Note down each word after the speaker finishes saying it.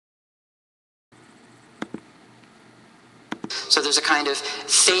So there's a kind of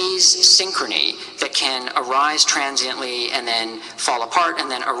phase synchrony that can arise transiently and then fall apart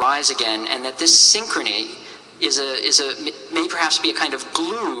and then arise again, and that this synchrony may perhaps be a kind of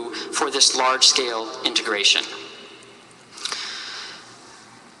glue for this large-scale integration.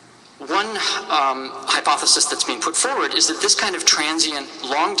 One hypothesis that's being put forward is that this kind of transient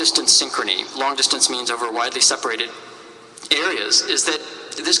long-distance synchrony, long distance means over widely separated areas, is that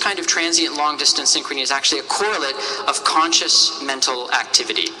this kind of transient long-distance synchrony is actually a correlate of conscious mental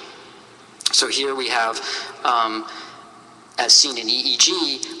activity. So here we have, as seen in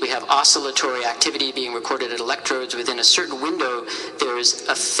EEG, we have oscillatory activity being recorded at electrodes. Within a certain window,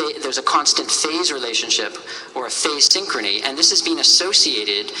 there's a constant phase relationship, or a phase synchrony, and this has been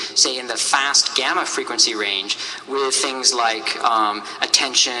associated, say, in the fast gamma frequency range, with things like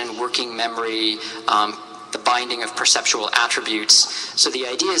attention, working memory, the binding of perceptual attributes. So the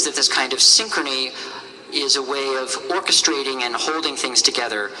idea is that this kind of synchrony is a way of orchestrating and holding things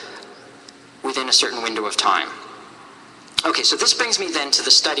together within a certain window of time. Okay, so this brings me then to the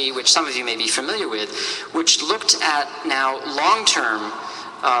study, which some of you may be familiar with, which looked at now long-term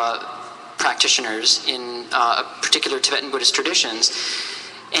practitioners in particular Tibetan Buddhist traditions,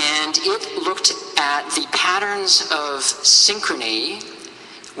 and it looked at the patterns of synchrony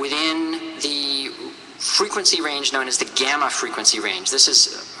within the frequency range known as the gamma frequency range. This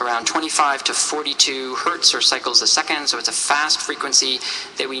is around 25 to 42 hertz or cycles a second, so it's a fast frequency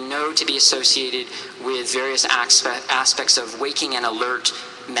that we know to be associated with various aspects of waking and alert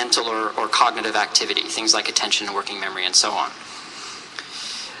mental or cognitive activity, things like attention and working memory and so on.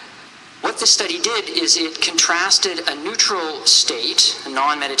 What this study did is it contrasted a neutral state, a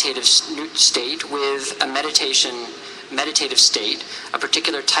non-meditative state, with a meditative state, a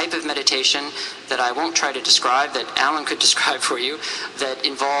particular type of meditation that I won't try to describe, that Alan could describe for you, that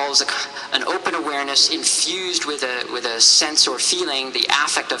involves an open awareness infused with a sense or feeling, the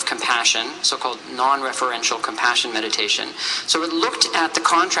affect of compassion, so-called non-referential compassion meditation. So it looked at the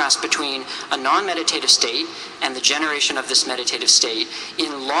contrast between a non-meditative state and the generation of this meditative state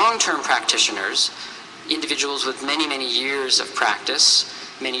in long-term practitioners, individuals with many, many years of practice,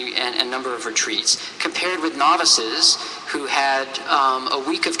 a number of retreats, compared with novices who had a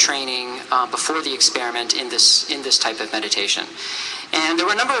week of training before the experiment in this type of meditation. And there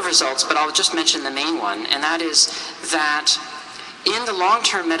were a number of results, but I'll just mention the main one, and that is that in the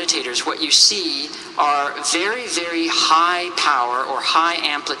long-term meditators, what you see are very, very high power or high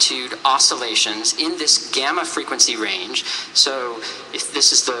amplitude oscillations in this gamma frequency range. So if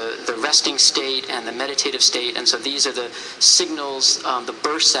this is the resting state and the meditative state, and so these are the signals, the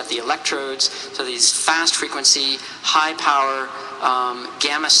bursts at the electrodes, so these fast frequency, high power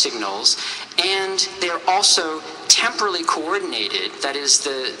gamma signals, and they're also temporally coordinated. That is,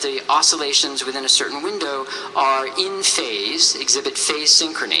 the oscillations within a certain window are in phase, exhibit phase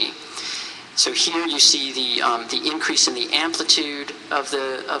synchrony. So here you see the increase in the amplitude of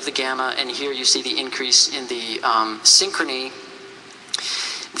the gamma, and here you see the increase in the synchrony.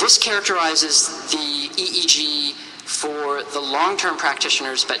 This characterizes the EEG for the long-term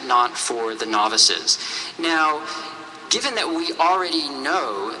practitioners, but not for the novices. Now, given that we already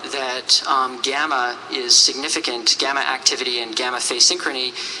know that gamma is significant, gamma activity and gamma phase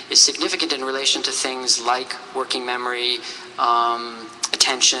synchrony is significant in relation to things like working memory,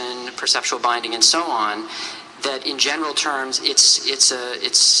 attention, perceptual binding, and so on, that in general terms it's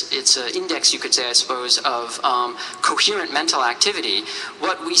an index, you could say, I suppose, of coherent mental activity.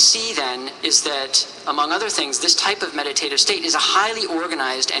 What we see then is that, among other things, this type of meditative state is a highly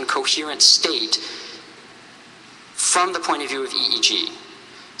organized and coherent state from the point of view of EEG.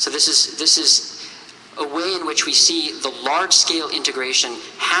 So this is a way in which we see the large-scale integration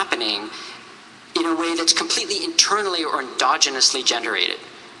happening in a way that's completely internally or endogenously generated.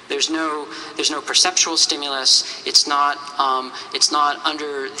 There's no perceptual stimulus. It's not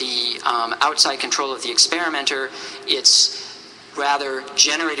under the outside control of the experimenter. It's rather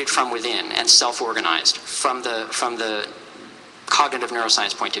generated from within and self-organized from the cognitive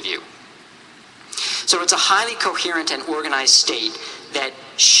neuroscience point of view. So it's a highly coherent and organized state that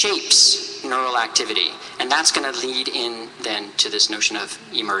shapes neural activity, and that's going to lead in then to this notion of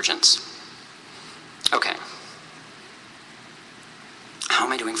emergence. Okay. How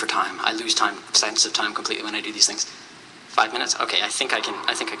am I doing for time? I lose sense of time completely when I do these things. 5 minutes? Okay, I think I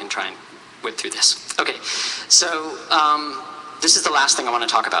can try and whip through this. Okay, so this is the last thing I want to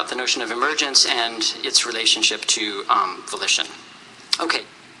talk about, the notion of emergence and its relationship to volition. Okay.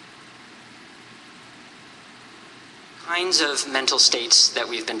 Kinds of mental states that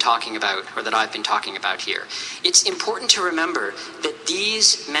we've been talking about, or that I've been talking about here. It's important to remember that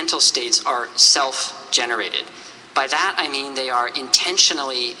these mental states are self-generated. by that I mean they are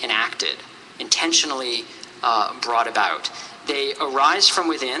intentionally enacted, intentionally brought about. They arise from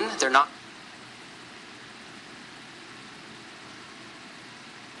within, they're not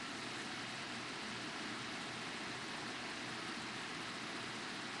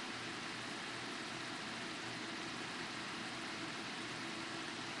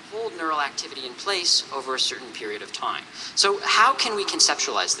hold neural activity in place over a certain period of time. So how can we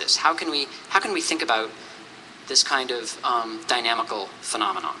conceptualize this? How can we think about this kind of dynamical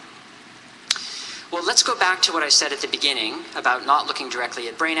phenomenon? Well, let's go back to what I said at the beginning about not looking directly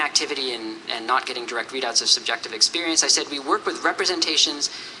at brain activity and not getting direct readouts of subjective experience. I said we work with representations,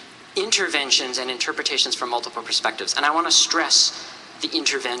 interventions, and interpretations from multiple perspectives. And I want to stress the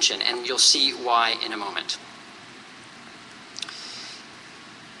intervention, and you'll see why in a moment.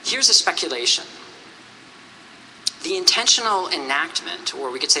 Here's a speculation. The intentional enactment,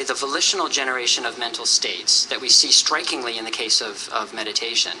 or we could say the volitional generation of mental states that we see strikingly in the case of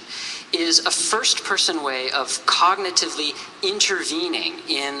meditation, is a first-person way of cognitively intervening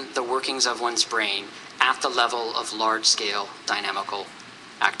in the workings of one's brain at the level of large-scale dynamical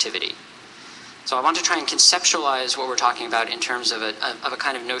activity. So I want to try and conceptualize what we're talking about in terms of a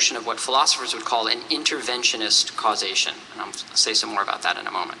kind of notion of what philosophers would call an interventionist causation. And I'll say some more about that in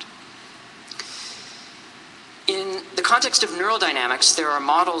a moment. In the context of neurodynamics, there are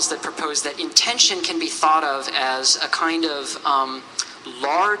models that propose that intention can be thought of as a kind of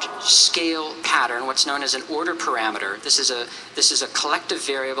large-scale pattern, what's known as an order parameter. This is a collective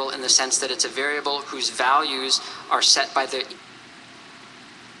variable in the sense that it's a variable whose values are set by the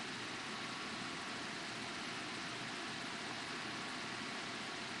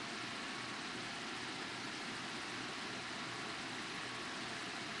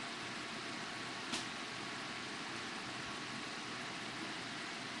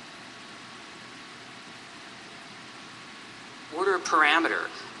order parameter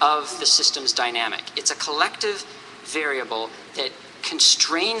of the system's dynamic. It's a collective variable that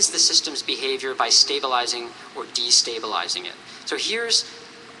constrains the system's behavior by stabilizing or destabilizing it. So here's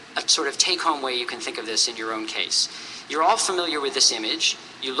a sort of take-home way you can think of this in your own case. You're all familiar with this image.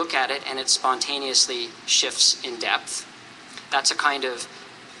 You look at it and it spontaneously shifts in depth. That's a kind of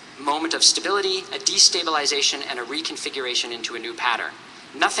moment of stability, a destabilization, and a reconfiguration into a new pattern.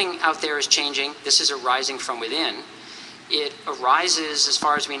 Nothing out there is changing. This is arising from within. It arises, as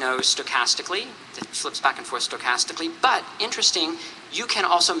far as we know, stochastically. It flips back and forth stochastically. But, interesting, you can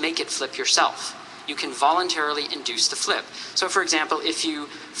also make it flip yourself. You can voluntarily induce the flip. So, for example, if you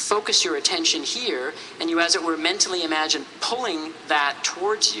focus your attention here, and you, as it were, mentally imagine pulling that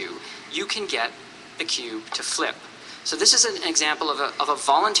towards you, you can get the cube to flip. So this is an example of a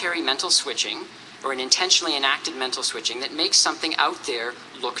voluntary mental switching, or an intentionally enacted mental switching, that makes something out there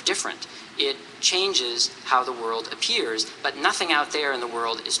look different. It changes how the world appears, but nothing out there in the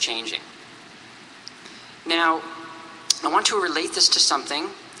world is changing. Now, I want to relate this to something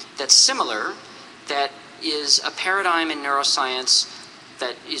that's similar, that is a paradigm in neuroscience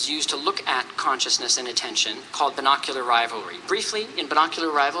that is used to look at consciousness and attention, called binocular rivalry. Briefly, in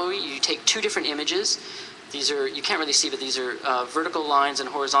binocular rivalry, you take two different images. These are, you can't really see, but these are vertical lines and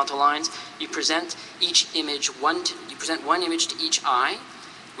horizontal lines. You present each image, you present one image to each eye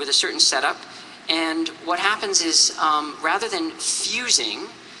with a certain setup. And what happens is, rather than fusing,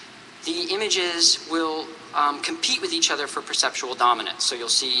 the images will compete with each other for perceptual dominance. So you'll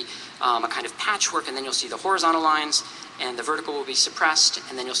see a kind of patchwork, and then you'll see the horizontal lines, and the vertical will be suppressed,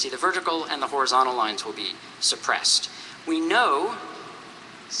 and then you'll see the vertical and the horizontal lines will be suppressed. We know,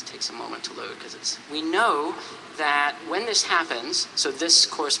 this takes a moment to load because we know that when this happens, so this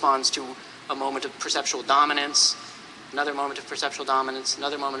corresponds to a moment of perceptual dominance, another moment of perceptual dominance,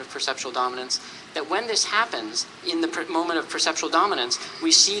 another moment of perceptual dominance, that when this happens, in the moment of perceptual dominance,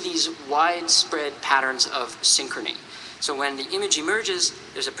 we see these widespread patterns of synchrony. So when the image emerges,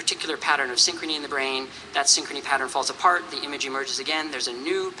 there's a particular pattern of synchrony in the brain. That synchrony pattern falls apart, the image emerges again, there's a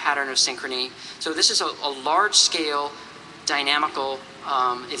new pattern of synchrony. So this is a large-scale, dynamical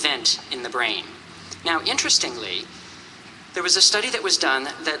event in the brain. Now, interestingly, there was a study that was done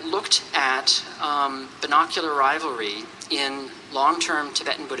that looked at binocular rivalry in long-term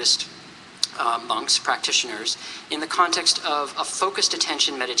Tibetan Buddhist monks, practitioners, in the context of a focused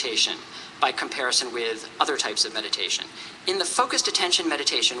attention meditation by comparison with other types of meditation. In the focused attention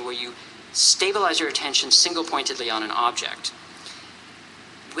meditation, where you stabilize your attention single-pointedly on an object,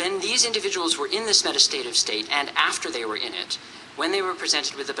 when these individuals were in this meditative state and after they were in it, when they were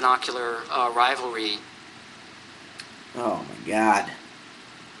presented with the binocular rivalry. Oh my God.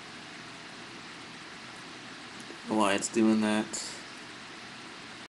 Why it's doing that.